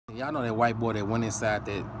Y'all know that white boy that went inside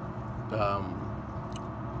that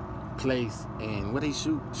place and what they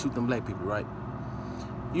shoot them black people, right?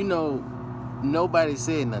 You know, nobody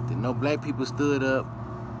said nothing. No black people stood up.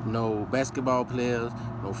 No basketball players,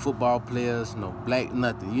 no football players, no black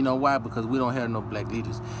nothing. You know why? Because we don't have no black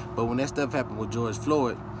leaders. But when that stuff happened with George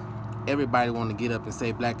Floyd, everybody wanted to get up and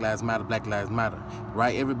say Black Lives Matter, Black Lives Matter,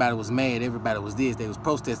 right? Everybody was mad. Everybody was this. They was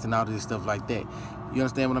protesting all this stuff like that. You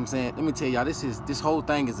understand what I'm saying? Let me tell y'all, this whole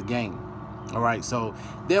thing is a game. All right. So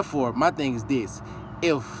therefore, my thing is this: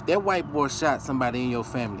 if that white boy shot somebody in your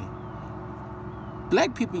family,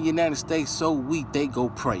 black people in the United States so weak they go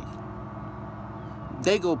pray.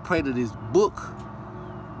 They go pray to this book,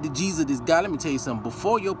 the Jesus, this God. Let me tell you something.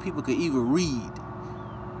 Before your people could even read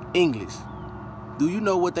English, do you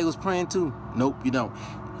know what they was praying to? Nope, you don't.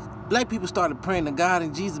 Black people started praying to God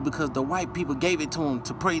and Jesus because the white people gave it to them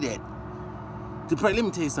to pray that. To pray. Let me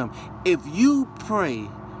tell you something. If you pray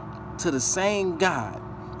to the same God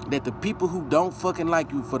that the people who don't fucking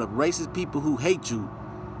like you, for the racist people who hate you,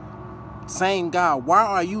 same God, why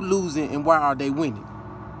are you losing and why are they winning?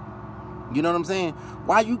 You know what I'm saying?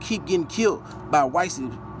 Why you keep getting killed by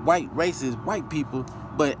racist white people,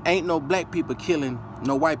 but ain't no black people killing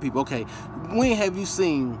no white people? Okay, when have you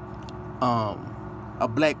seen a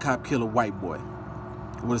black cop kill a white boy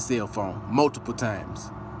with a cell phone? Multiple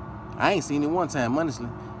times. I ain't seen it one time, honestly,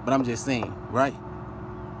 but I'm just saying, right?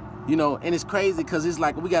 You know, and it's crazy because it's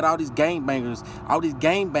like we got all these gangbangers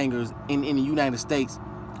in the United States.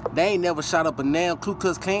 They ain't never shot up a damn Ku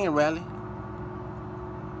Klux Klan rally.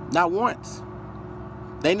 Not once.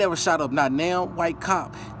 They never shot up not now white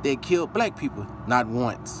cop that killed black people. Not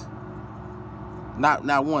once.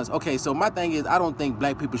 Not once. Okay, so my thing is, I don't think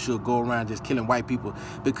black people should go around just killing white people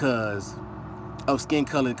because of skin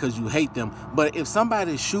color, because you hate them. But if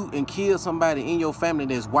somebody shoot and kill somebody in your family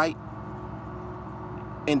that's white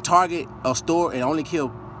and target a store and only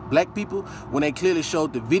kill black people, when they clearly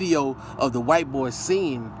showed the video of the white boy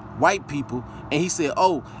seeing white people and he said,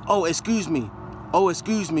 oh, excuse me,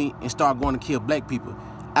 and start going to kill black people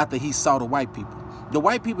after he saw the white people. The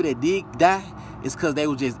white people that did die is because they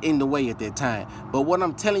were just in the way at that time. But what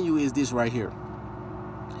I'm telling you is this right here.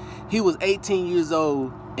 He was 18 years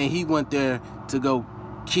old and he went there to go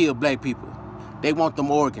kill black people. They want them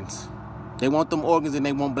organs. They want them organs and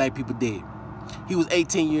they want black people dead. He was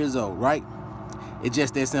 18 years old, right? It's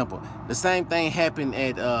just that simple. The same thing happened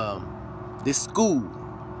at this school.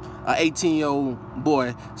 An 18-year-old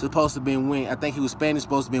boy supposed to be I think he was Spanish,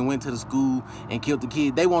 supposed to be went to the school and killed the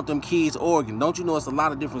kid. They want them kids' organ. Don't you know it's a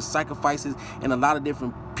lot of different sacrifices and a lot of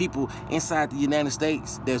different people inside the United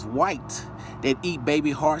States that's white, that eat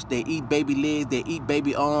baby hearts, that eat baby legs, that eat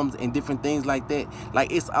baby arms and different things like that.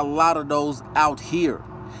 Like, it's a lot of those out here.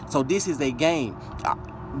 So this is a game.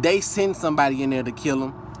 They send somebody in there to kill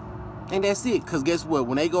them, and that's it. Because guess what?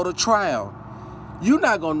 When they go to trial, you're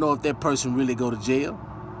not going to know if that person really go to jail.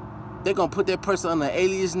 They're going to put that person under an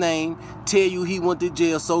alias name, tell you he went to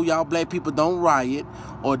jail so y'all black people don't riot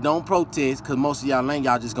or don't protest, because most of y'all ain't.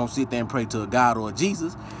 Y'all just going to sit there and pray to a God or a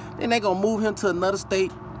Jesus. Then they're going to move him to another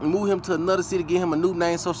state, move him to another city, give him a new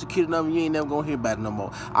name, social security number. You ain't never going to hear about it no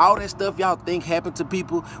more. All that stuff y'all think happened to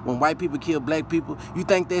people when white people kill black people, you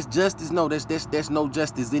think that's justice? No, there's no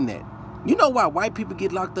justice in that. You know why white people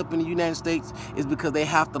get locked up in the United States? Is because they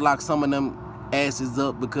have to lock some of them asses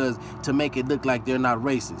up because to make it look like they're not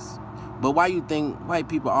racist. But why you think white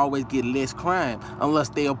people always get less crime unless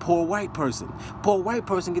they're a poor white person? Poor white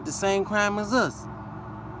person get the same crime as us.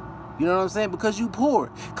 You know what I'm saying? Because you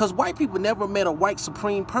poor. Because white people never met a white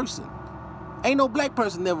supreme person. Ain't no black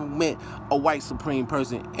person never met a white supreme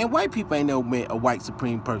person. And white people ain't never met a white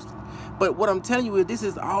supreme person. But what I'm telling you is this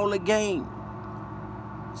is all a game.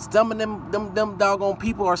 Some of them doggone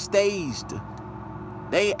people are staged.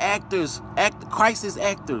 They actors, crisis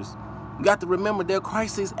actors. You got to remember they're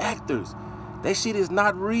crisis actors. That shit is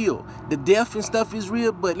not real. The death and stuff is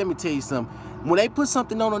real, but let me tell you something. When they put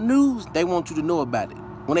something on the news, they want you to know about it.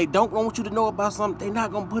 When they don't want you to know about something, they're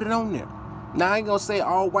not going to put it on there. Now, I ain't going to say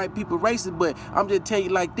all white people racist, but I'm just telling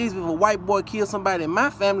you like this. If a white boy kills somebody in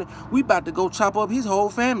my family, we about to go chop up his whole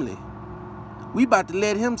family. We about to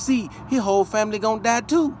let him see his whole family going to die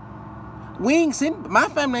too. My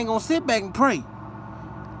family ain't going to sit back and pray.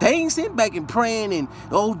 They ain't sitting back and praying and,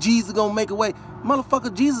 oh, Jesus gonna make a way.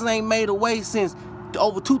 Motherfucker, Jesus ain't made a way since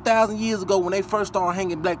over 2,000 years ago when they first started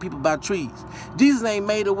hanging black people by trees. Jesus ain't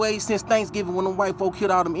made a way since Thanksgiving when them white folk killed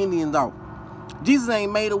all them Indians off. Jesus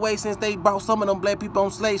ain't made a way since they brought some of them black people on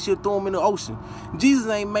slave ship, threw them in the ocean. Jesus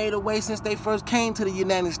ain't made a way since they first came to the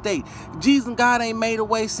United States. Jesus and God ain't made a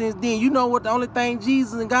way since then. You know what the only thing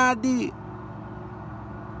Jesus and God did?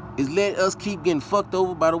 is let us keep getting fucked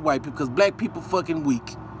over by the white people, because black people fucking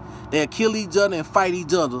weak. They'll kill each other and fight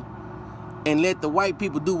each other and let the white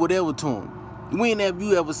people do whatever to them. When have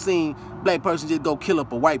you ever seen black person just go kill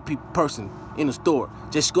up a white person in a store?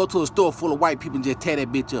 Just go to a store full of white people and just tear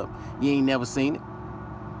that bitch up. You ain't never seen it.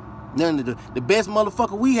 None of the best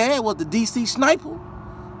motherfucker we had was the DC sniper.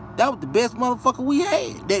 That was the best motherfucker we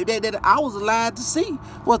had that I was alive to see,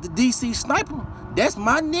 was the DC sniper. That's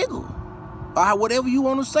my nigga. Or whatever you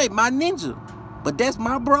want to say, my ninja. But that's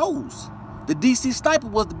my bros. The DC sniper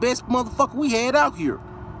was the best motherfucker we had out here.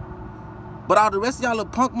 But all the rest of y'all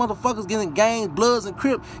little punk motherfuckers getting gangs, Bloods, and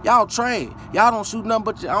Crips, y'all trash. Y'all don't shoot nothing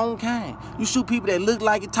but your own kind. You shoot people that look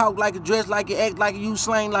like it, talk like it, dress like it, act like it, use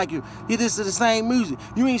slang like you. You this to the same music.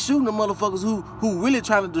 You ain't shooting the motherfuckers who really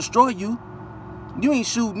trying to destroy you. You ain't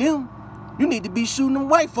shooting them. You need to be shooting them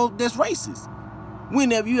white folks that's racist.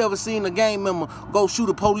 When have you ever seen a gang member go shoot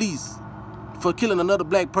a police for killing another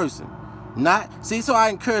black person? Not. See, so I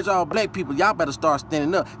encourage all black people, y'all better start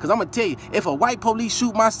standing up. Because I'm going to tell you, if a white police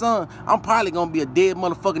shoot my son, I'm probably going to be a dead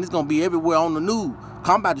motherfucker, and it's going to be everywhere on the news. Because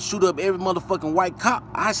I'm about to shoot up every motherfucking white cop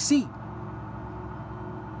I see.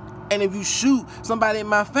 And if you shoot somebody in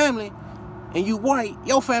my family and you white,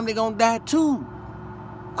 your family going to die too.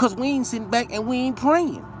 Because we ain't sitting back and we ain't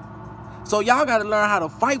praying. So y'all got to learn how to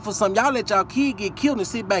fight for something. Y'all let y'all kid get killed and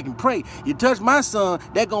sit back and pray. You touch my son,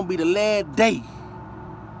 that going to be the last day.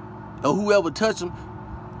 Or whoever touch him.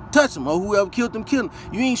 Or whoever killed him, kill him.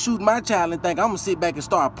 You ain't shooting my child and think I'm going to sit back and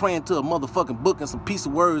start praying to a motherfucking book and some piece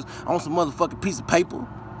of words on some motherfucking piece of paper.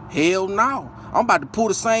 Hell no. I'm about to pull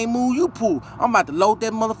the same move you pull. I'm about to load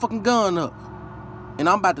that motherfucking gun up. And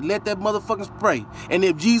I'm about to let that motherfucking spray. And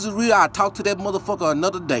if Jesus real, I'll talk to that motherfucker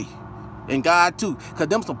another day. And God too. Because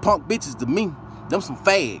them some punk bitches to me. Them some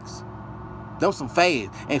fags. Them some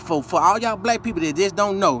fags. And for all y'all black people that just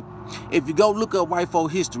don't know, if you go look up white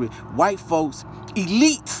folk history, white folks,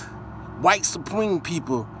 elite white supreme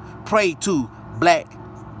people pray to black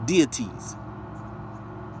deities.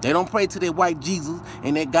 They don't pray to that white Jesus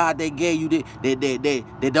and that God they gave you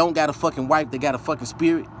that don't got a fucking wife, they got a fucking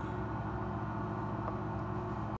spirit.